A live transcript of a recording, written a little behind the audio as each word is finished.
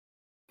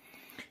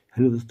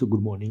Hello दोस्तों,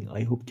 good morning.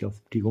 I hope कि आप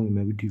सब ठीक होंगे,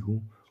 मैं भी ठीक हूँ।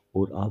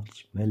 और आज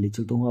मैं ले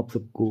चलता हूँ आप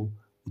सबको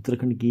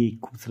उत्तराखंड की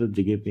खूबसूरत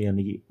जगह पे,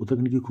 यानी कि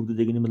उत्तराखंड की खूबसूरत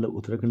जगह नहीं, मतलब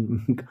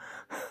उत्तराखंड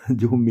का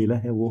जो मेला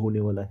है वो होने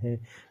वाला है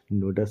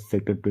नोएडा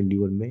सेक्टर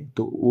 21 में।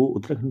 तो वो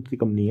उत्तराखंड से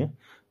कम नहीं है,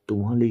 तो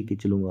वहाँ लेके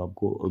चलूँगा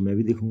आपको और मैं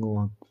भी देखूँगा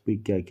वहाँ पे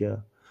क्या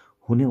क्या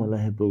होने वाला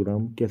है,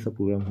 प्रोग्राम कैसा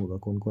प्रोग्राम होगा,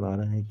 कौन कौन आ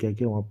रहा है, क्या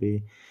क्या वहाँ पे,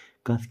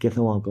 कहाँ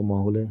कैसा वहाँ का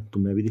माहौल है, तो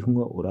मैं भी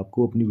देखूँगा और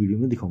आपको अपनी वीडियो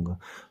में दिखाऊँगा।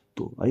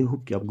 तो आई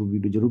होप कि आपको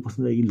वीडियो ज़रूर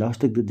पसंद आएगी,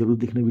 लास्ट तक जरूर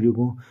देखना वीडियो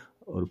को।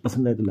 और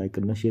पसंद आए तो लाइक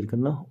करना, शेयर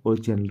करना और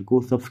चैनल को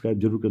सब्सक्राइब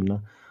जरूर करना।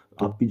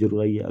 तो आप भी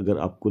जरूर आइए, अगर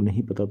आपको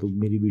नहीं पता तो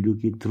मेरी वीडियो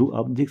के थ्रू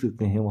आप देख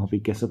सकते हैं वहाँ पे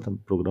कैसा था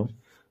प्रोग्राम।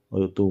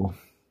 और तो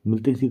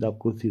मिलते हैं सीधा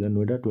आपको सीधा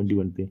नोएडा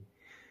 21 पे।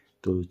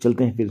 तो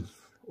चलते हैं फिर,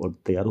 और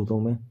तैयार होता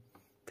हूँ मैं,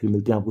 फिर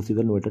मिलते हैं आपको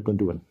सीधा नोएडा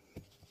 21।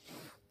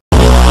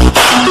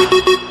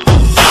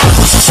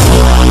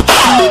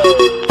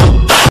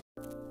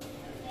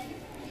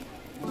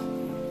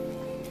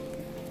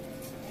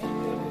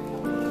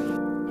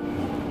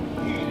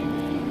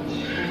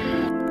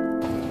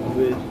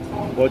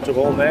 पहुँच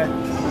चुका हूँ मैं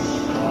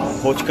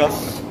पहुँच का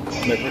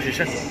मेट्रो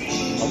स्टेशन।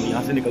 अब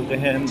यहाँ से निकलते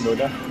हैं हम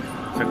नोएडा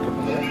सेक्टर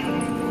 15।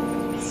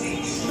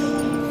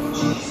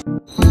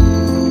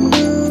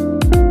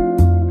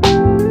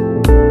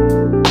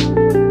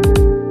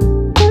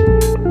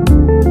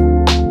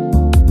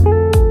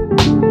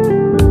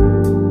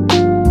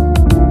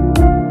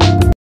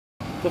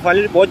 तो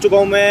फाइनली पहुँच चुका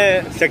हूँ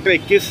मैं सेक्टर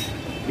 21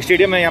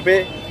 स्टेडियम है यहाँ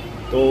पे।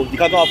 तो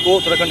दिखाता हूँ आपको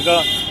उत्तराखंड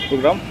का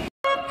प्रोग्राम।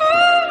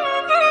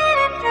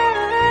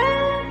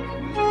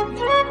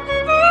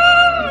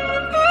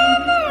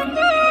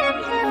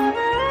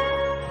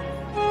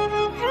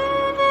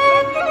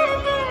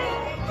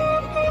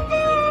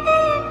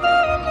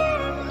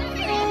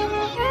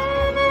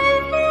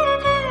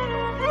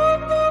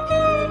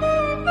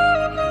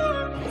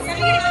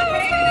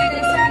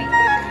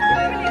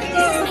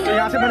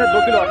 यहाँ से मैंने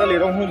 2 किलो आटा ले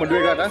रहा हूँ,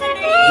 मंडवे का आटा,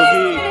 जो कि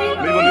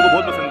मेरी मम्मी को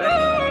बहुत पसंद है।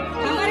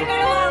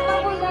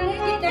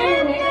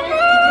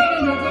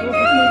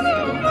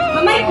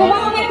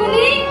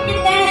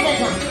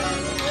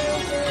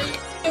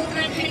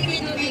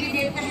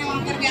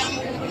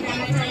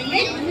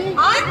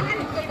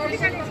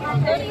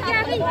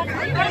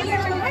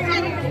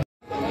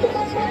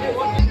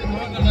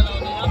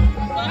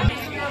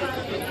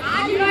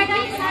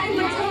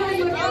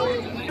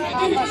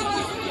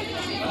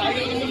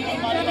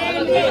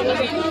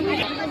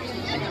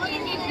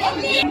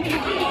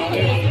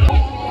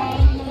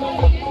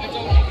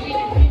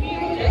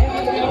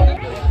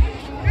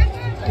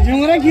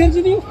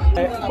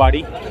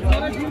 बाड़ी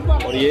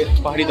और ये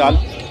पहाड़ी दाल।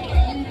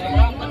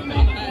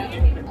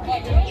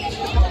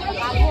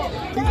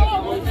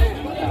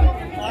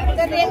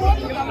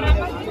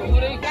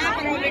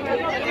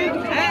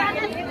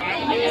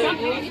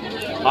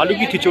 आलू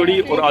की खिचड़ी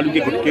और आलू के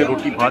गुटके,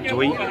 रोटी, भात,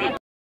 जोई।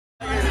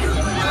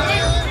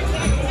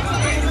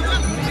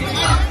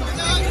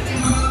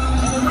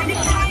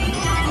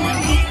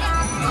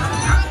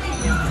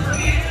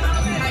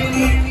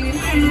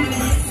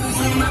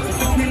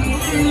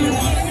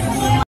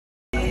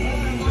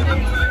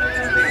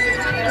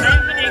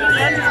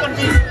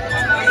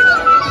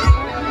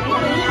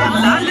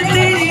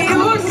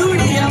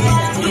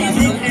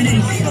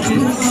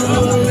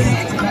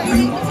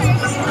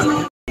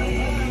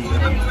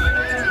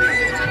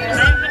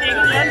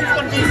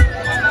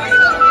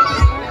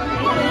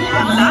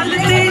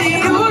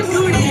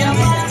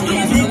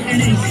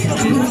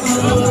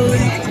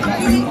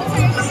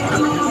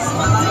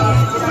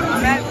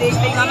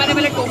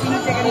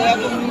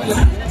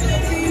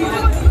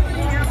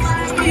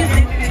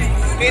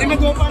 मेरे में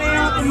 2 पड़े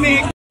हैं, तुम में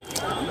 1।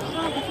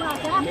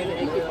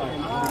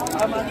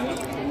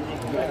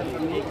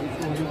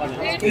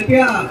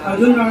 कृपया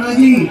अर्जुन राणा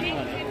जी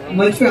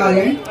मंच पे आ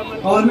जाएं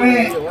और मैं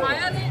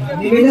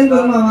निवेदन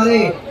करूंगा हमारे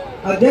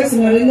अध्यक्ष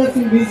नरेंद्र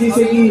सिंह बीस जी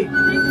से कि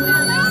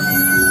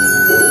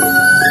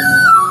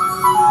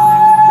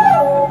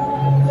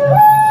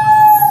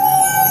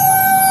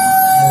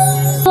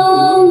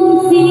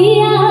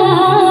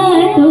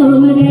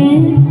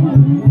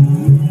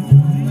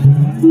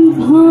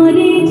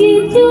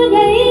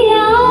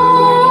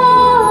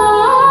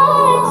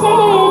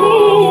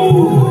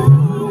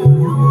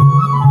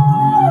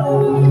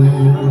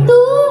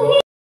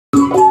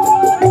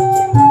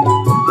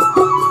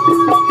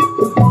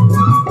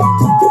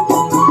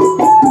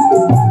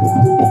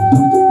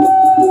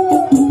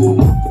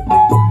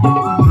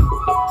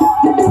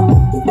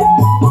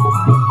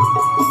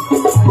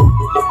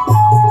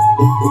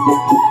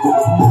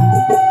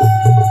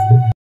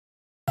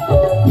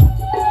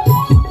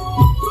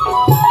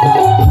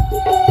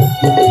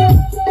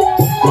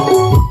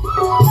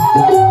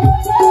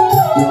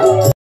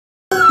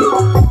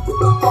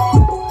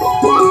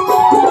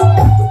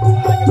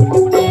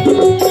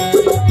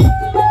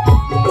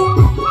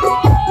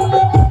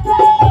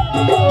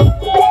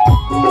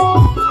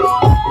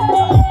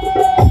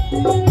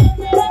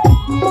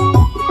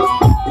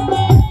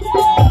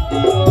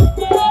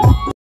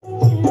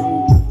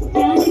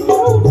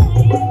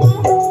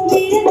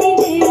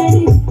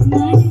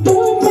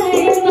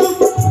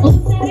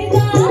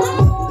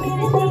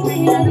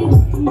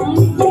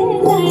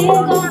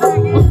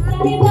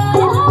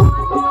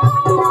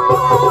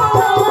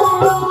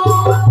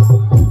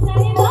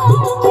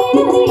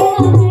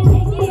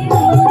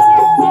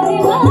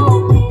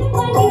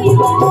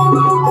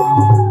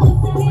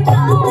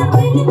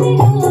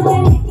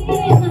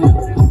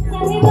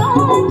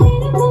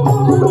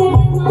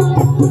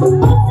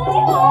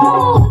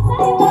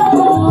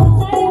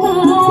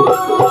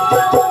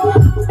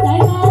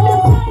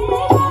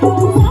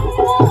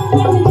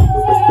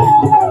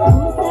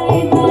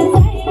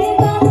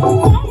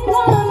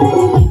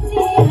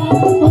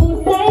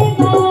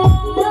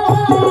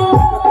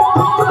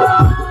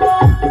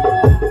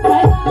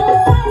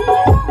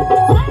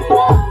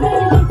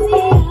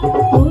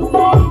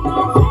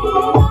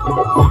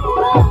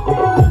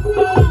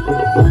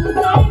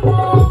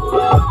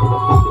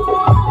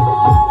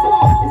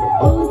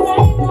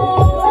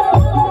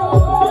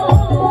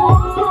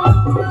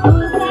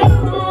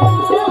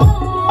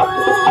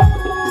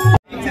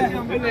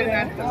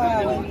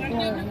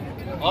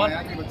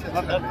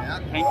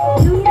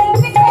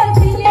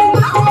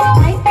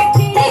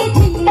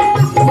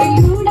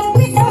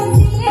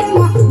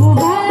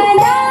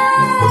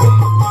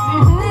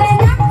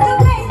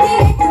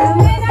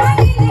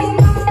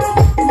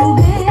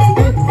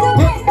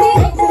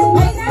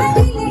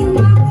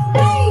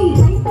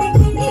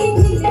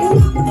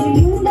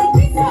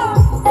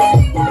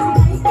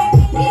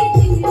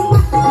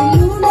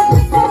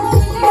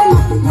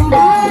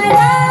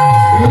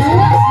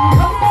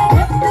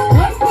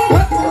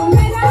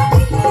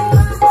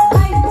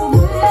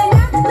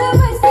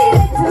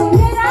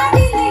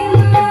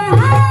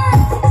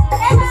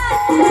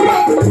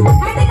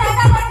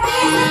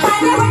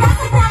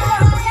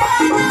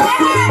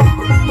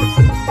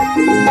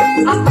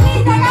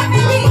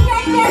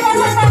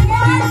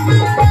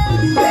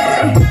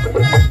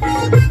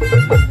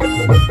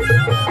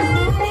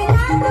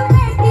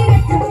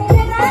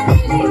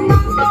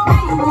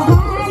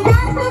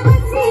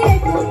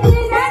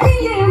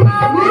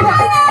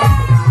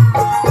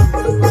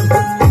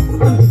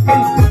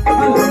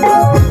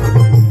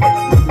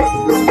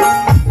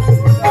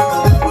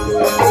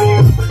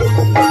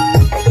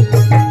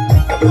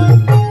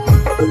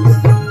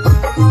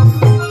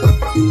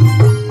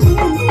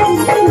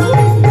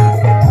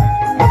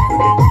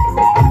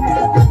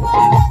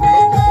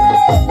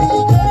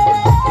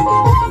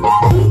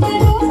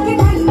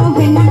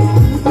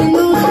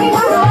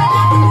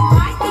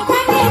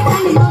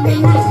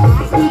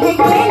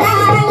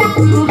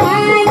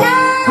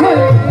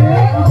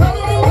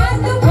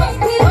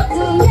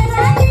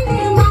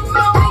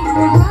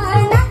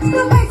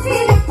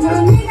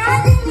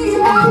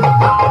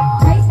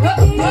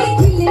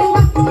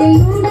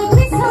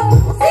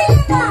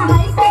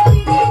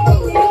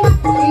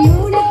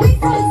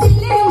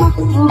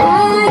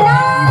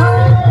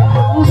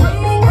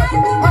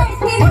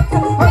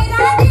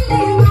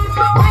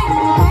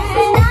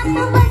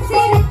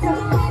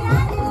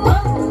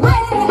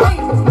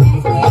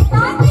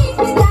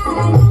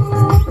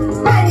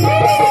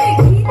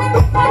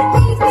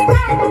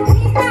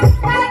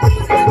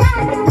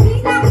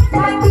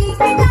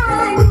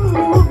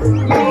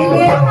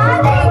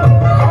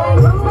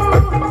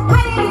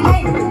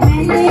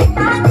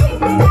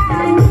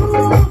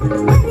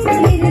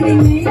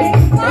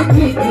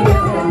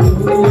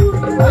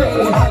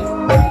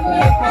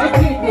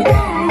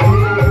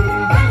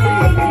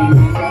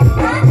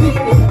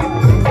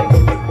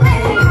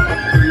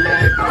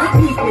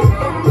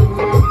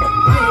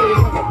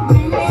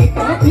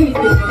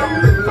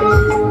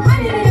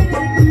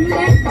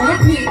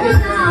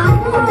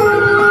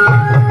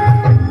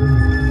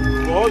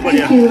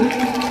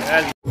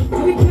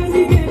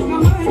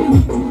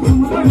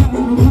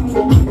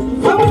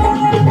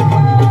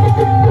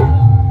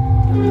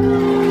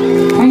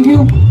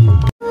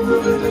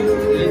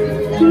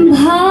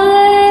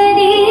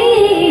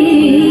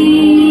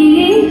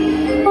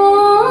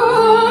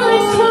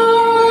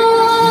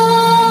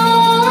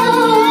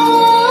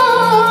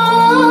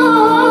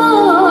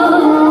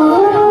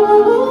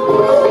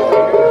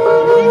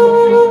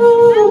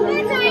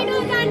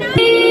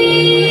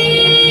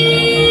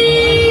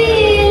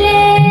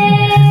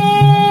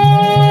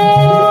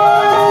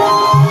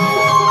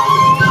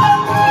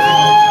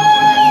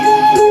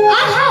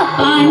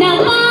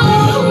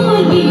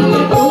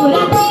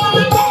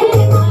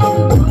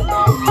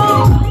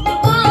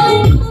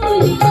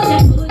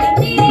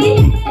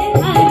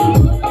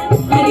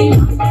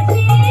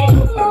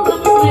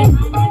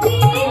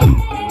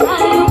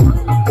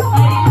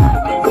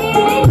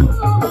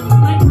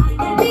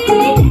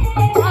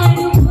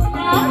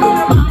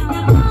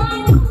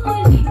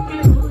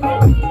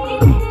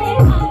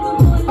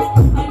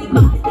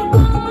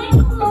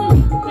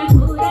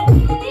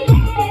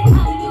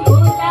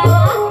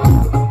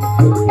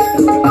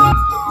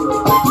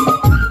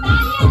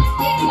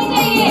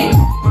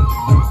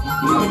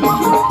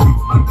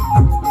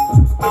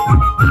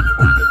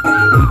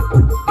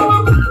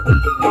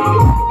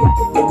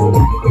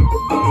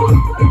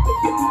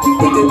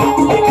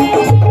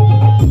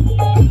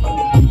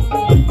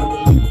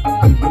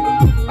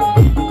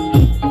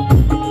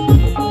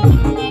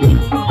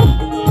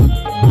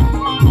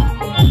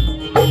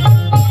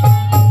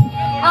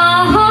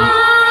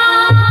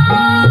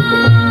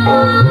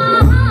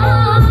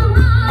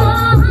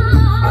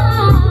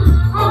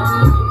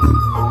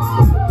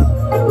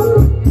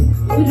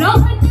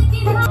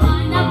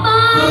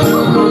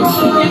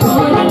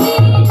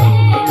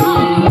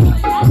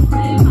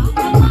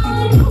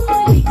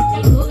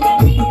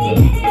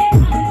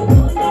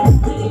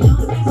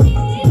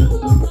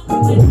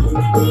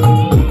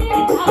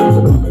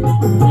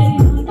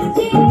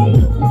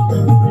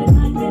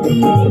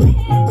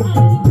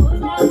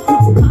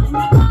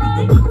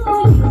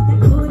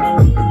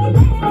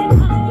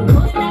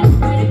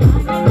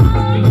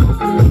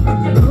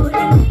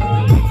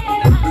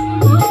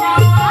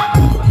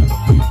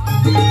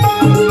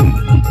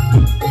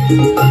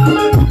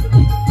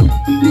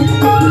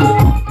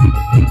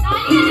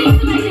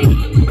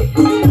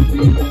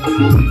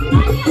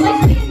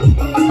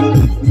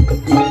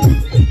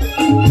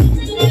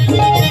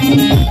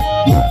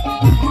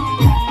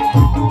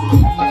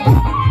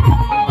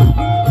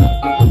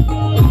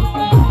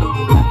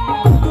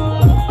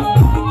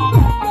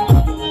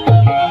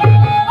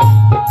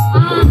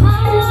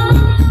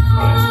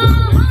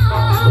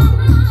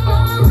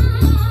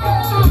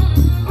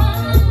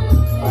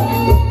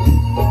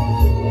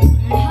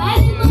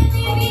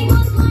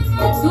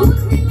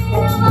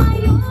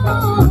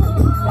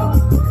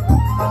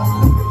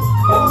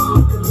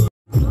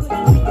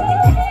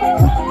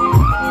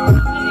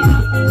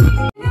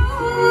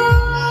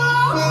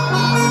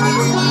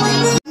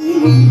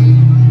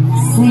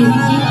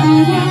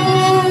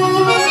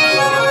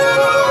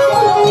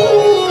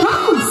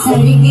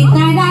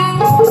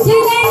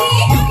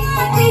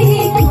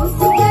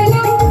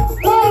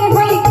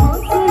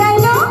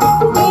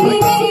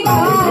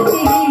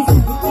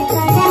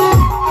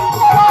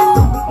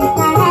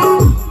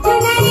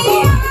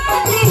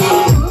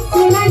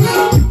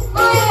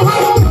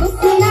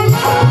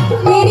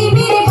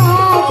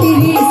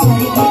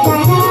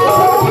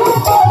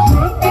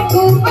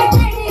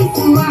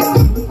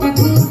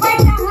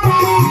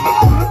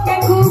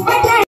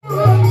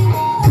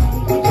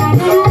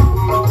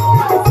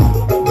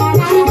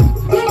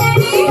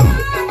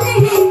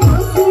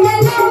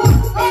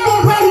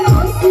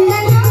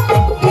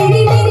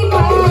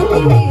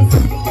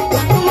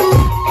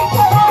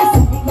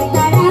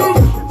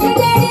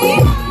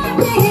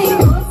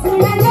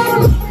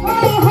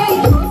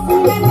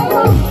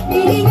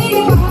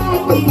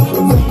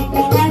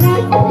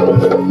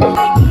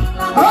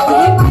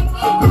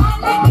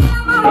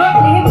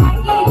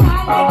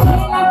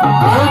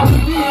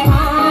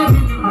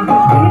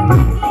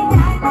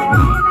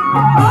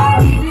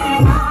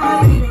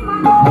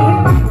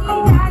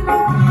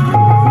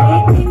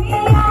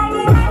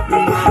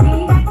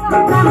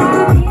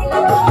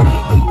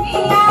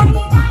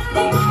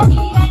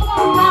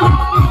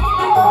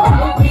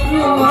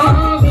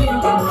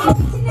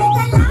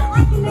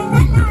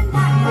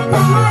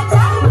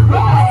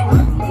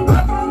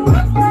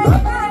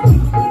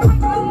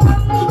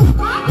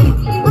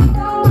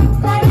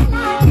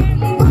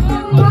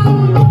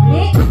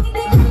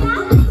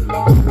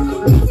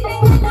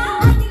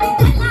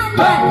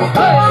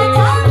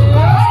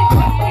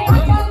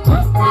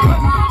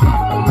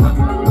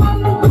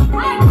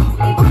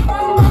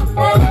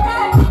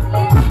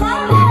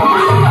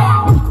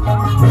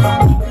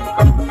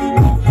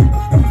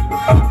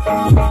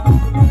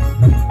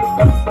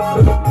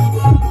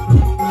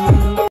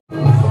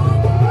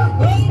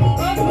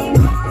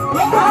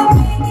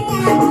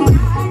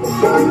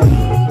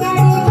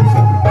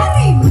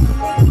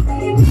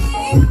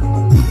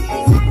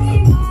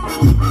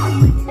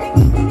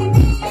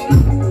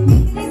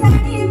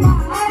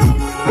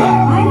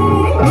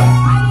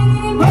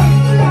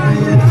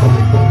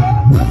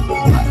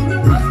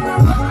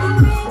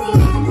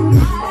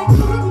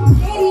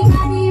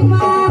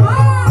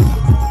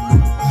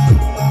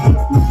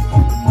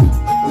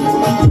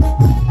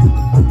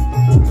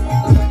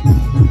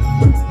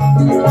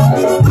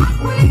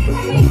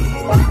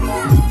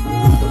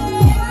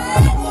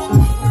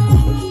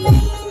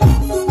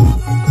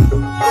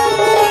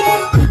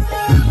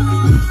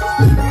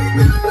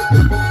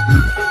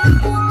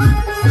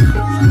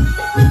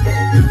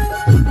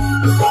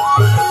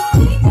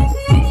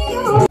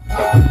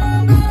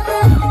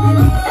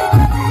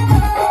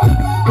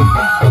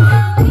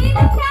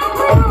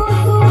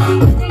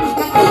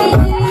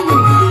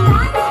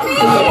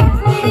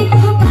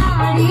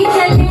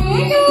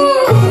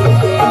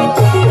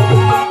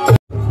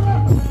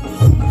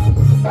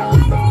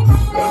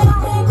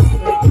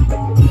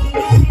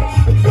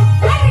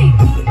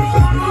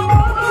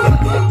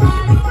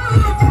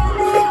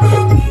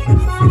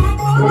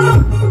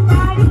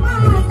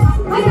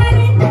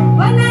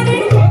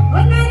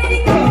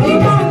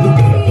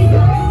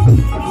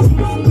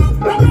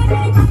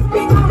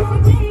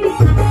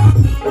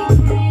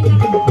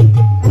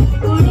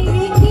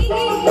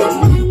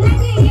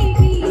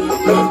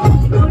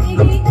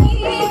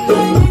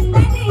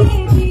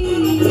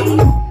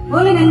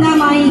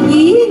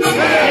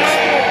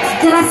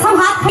सब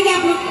हाथ खाइए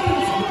आप लोग,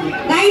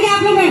 गाएंगे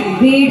आप लोग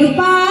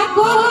बेड़पा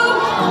को,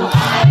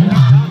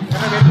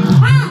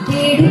 हाँ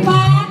बेड़पा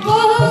को,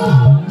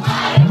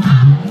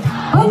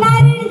 ओ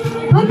नारी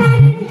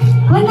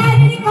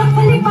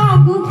कखली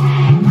पाकू,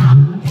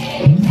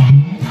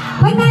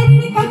 ओ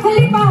नारी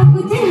कखली पाकू।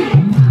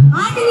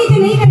 हाथ नीचे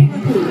नहीं करेगा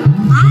तू,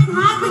 आज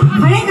हाथ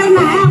खड़े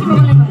करना है आप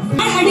लोगों ने बस।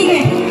 अड़ी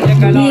गए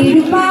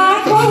बेड़पा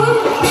को,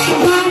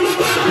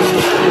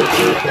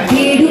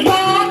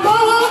 बेड़पा को,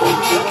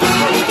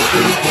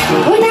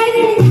 ओ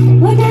नारी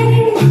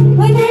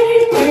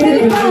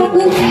कखली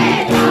पाकू,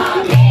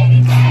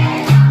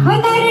 ओ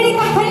नारी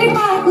कखली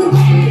पाकू,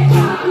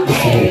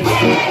 बेड़पा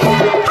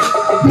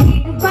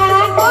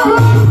को,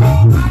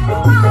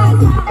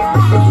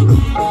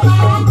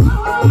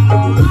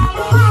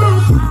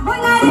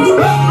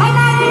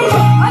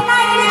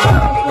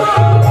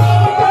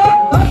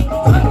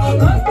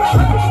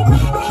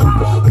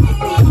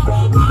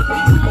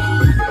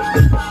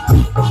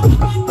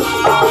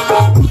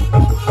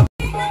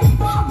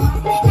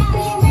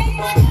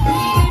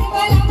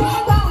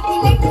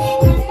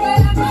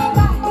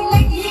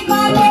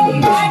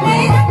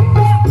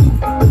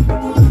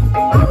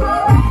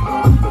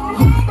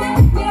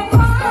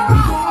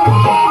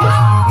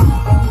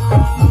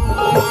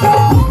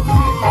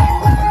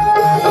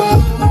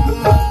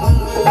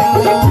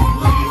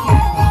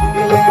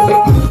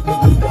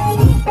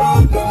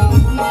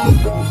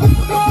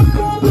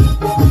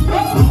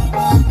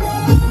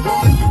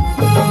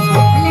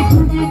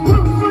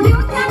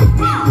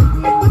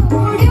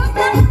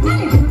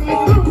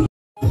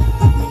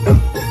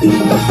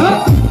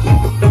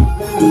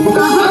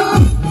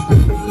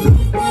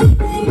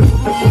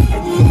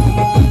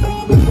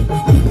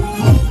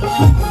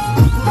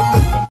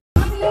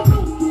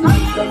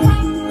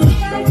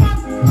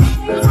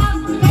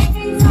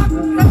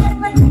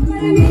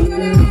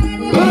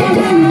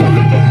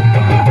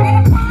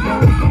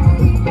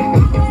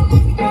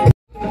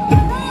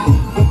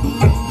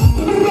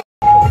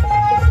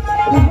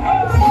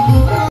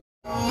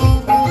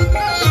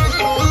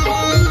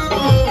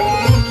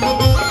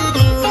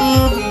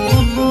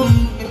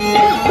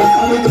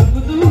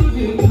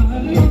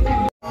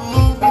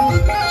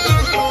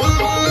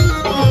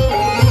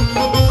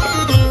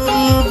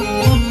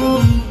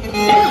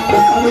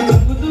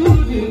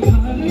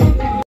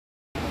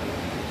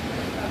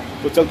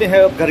 तो चलते हैं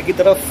अब घर की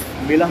तरफ।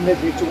 मेला हमने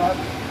देख चुका,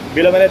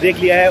 मेला मैंने देख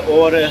लिया है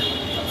और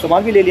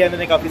सामान भी ले लिया है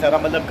मैंने काफ़ी सारा,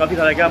 मतलब काफ़ी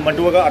सारा क्या,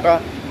 मंडुआ का आटा,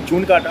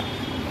 चून का आटा।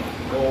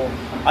 तो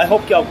आई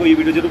होप कि आपको ये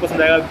वीडियो जरूर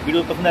पसंद आएगा।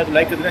 वीडियो पसंद आए तो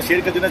लाइक कर देना,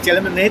 शेयर कर देना,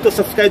 चैनल में नहीं तो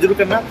सब्सक्राइब जरूर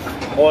करना।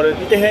 और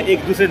मिलते हैं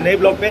एक दूसरे नए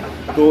ब्लॉग पे,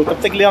 तो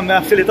तब तक के लिए मैं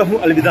आपसे लेता हूँ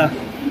अलविदा।